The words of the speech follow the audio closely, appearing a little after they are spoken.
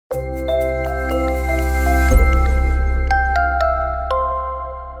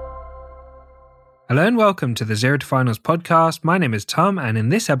Hello and welcome to the Zero to Finals podcast. My name is Tom, and in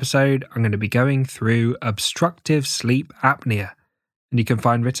this episode, I'm going to be going through obstructive sleep apnea. And you can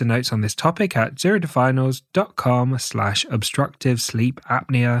find written notes on this topic at zerotofinals.com/obstructive sleep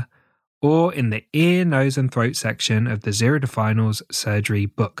apnea or in the ear, nose and throat section of the Zero to Finals surgery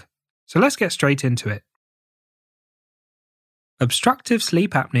book. So let's get straight into it. Obstructive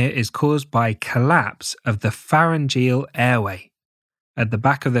sleep apnea is caused by collapse of the pharyngeal airway at the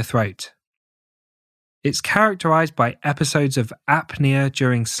back of the throat. It's characterized by episodes of apnea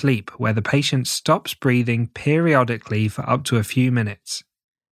during sleep where the patient stops breathing periodically for up to a few minutes.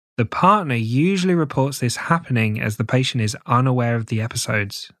 The partner usually reports this happening as the patient is unaware of the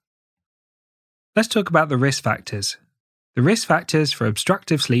episodes. Let's talk about the risk factors. The risk factors for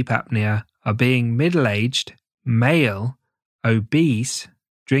obstructive sleep apnea are being middle-aged, male, obese,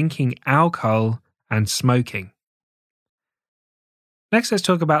 drinking alcohol, and smoking. Next, let's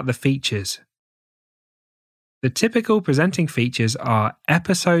talk about the features. The typical presenting features are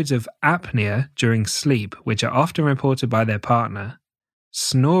episodes of apnea during sleep, which are often reported by their partner,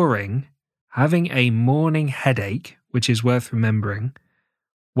 snoring, having a morning headache, which is worth remembering,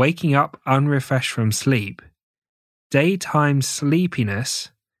 waking up unrefreshed from sleep, daytime sleepiness,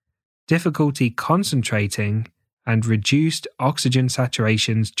 difficulty concentrating, and reduced oxygen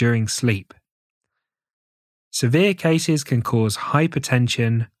saturations during sleep. Severe cases can cause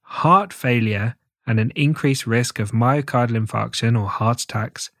hypertension, heart failure, and an increased risk of myocardial infarction or heart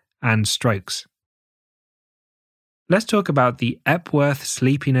attacks and strokes. Let's talk about the Epworth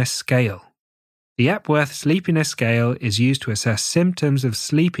Sleepiness Scale. The Epworth Sleepiness Scale is used to assess symptoms of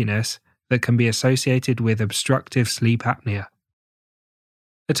sleepiness that can be associated with obstructive sleep apnea.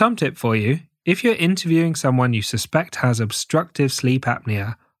 A Tom tip for you: if you're interviewing someone you suspect has obstructive sleep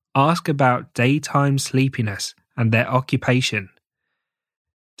apnea, ask about daytime sleepiness and their occupation.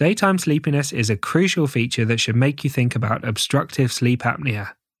 Daytime sleepiness is a crucial feature that should make you think about obstructive sleep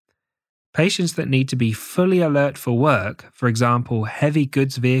apnea. Patients that need to be fully alert for work, for example, heavy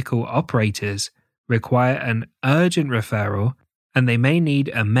goods vehicle operators, require an urgent referral, and they may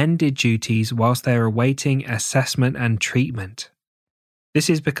need amended duties whilst they are awaiting assessment and treatment. This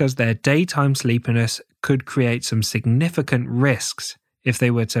is because their daytime sleepiness could create some significant risks if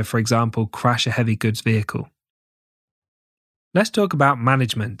they were to, for example, crash a heavy goods vehicle. Let's talk about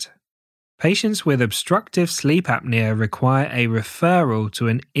management. Patients with obstructive sleep apnea require a referral to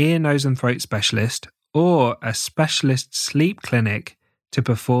an ear, nose and throat specialist or a specialist sleep clinic to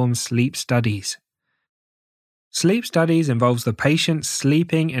perform sleep studies. Sleep studies involves the patient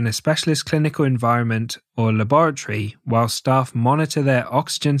sleeping in a specialist clinical environment or laboratory while staff monitor their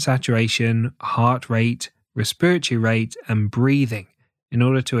oxygen saturation, heart rate, respiratory rate, and breathing in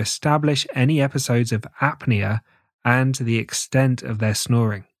order to establish any episodes of apnea and the extent of their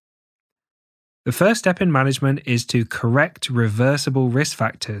snoring. The first step in management is to correct reversible risk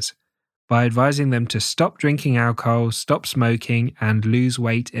factors by advising them to stop drinking alcohol, stop smoking, and lose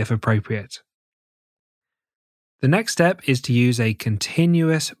weight if appropriate. The next step is to use a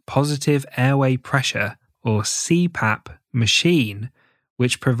continuous positive airway pressure, or CPAP, machine,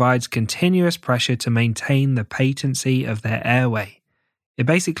 which provides continuous pressure to maintain the patency of their airway. It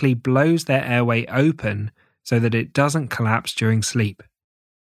basically blows their airway open so that it doesn't collapse during sleep.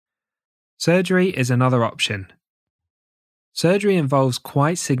 Surgery is another option. Surgery involves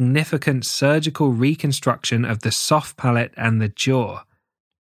quite significant surgical reconstruction of the soft palate and the jaw.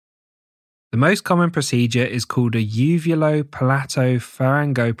 The most common procedure is called a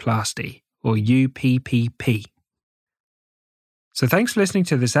uvulopalatopharyngoplasty, or UPPP. So thanks for listening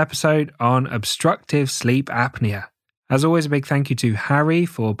to this episode on obstructive sleep apnea. As always, a big thank you to Harry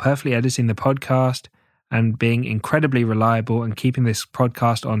for perfectly editing the podcast and being incredibly reliable and keeping this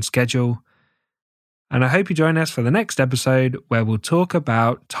podcast on schedule. And I hope you join us for the next episode where we'll talk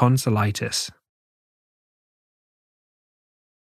about tonsillitis.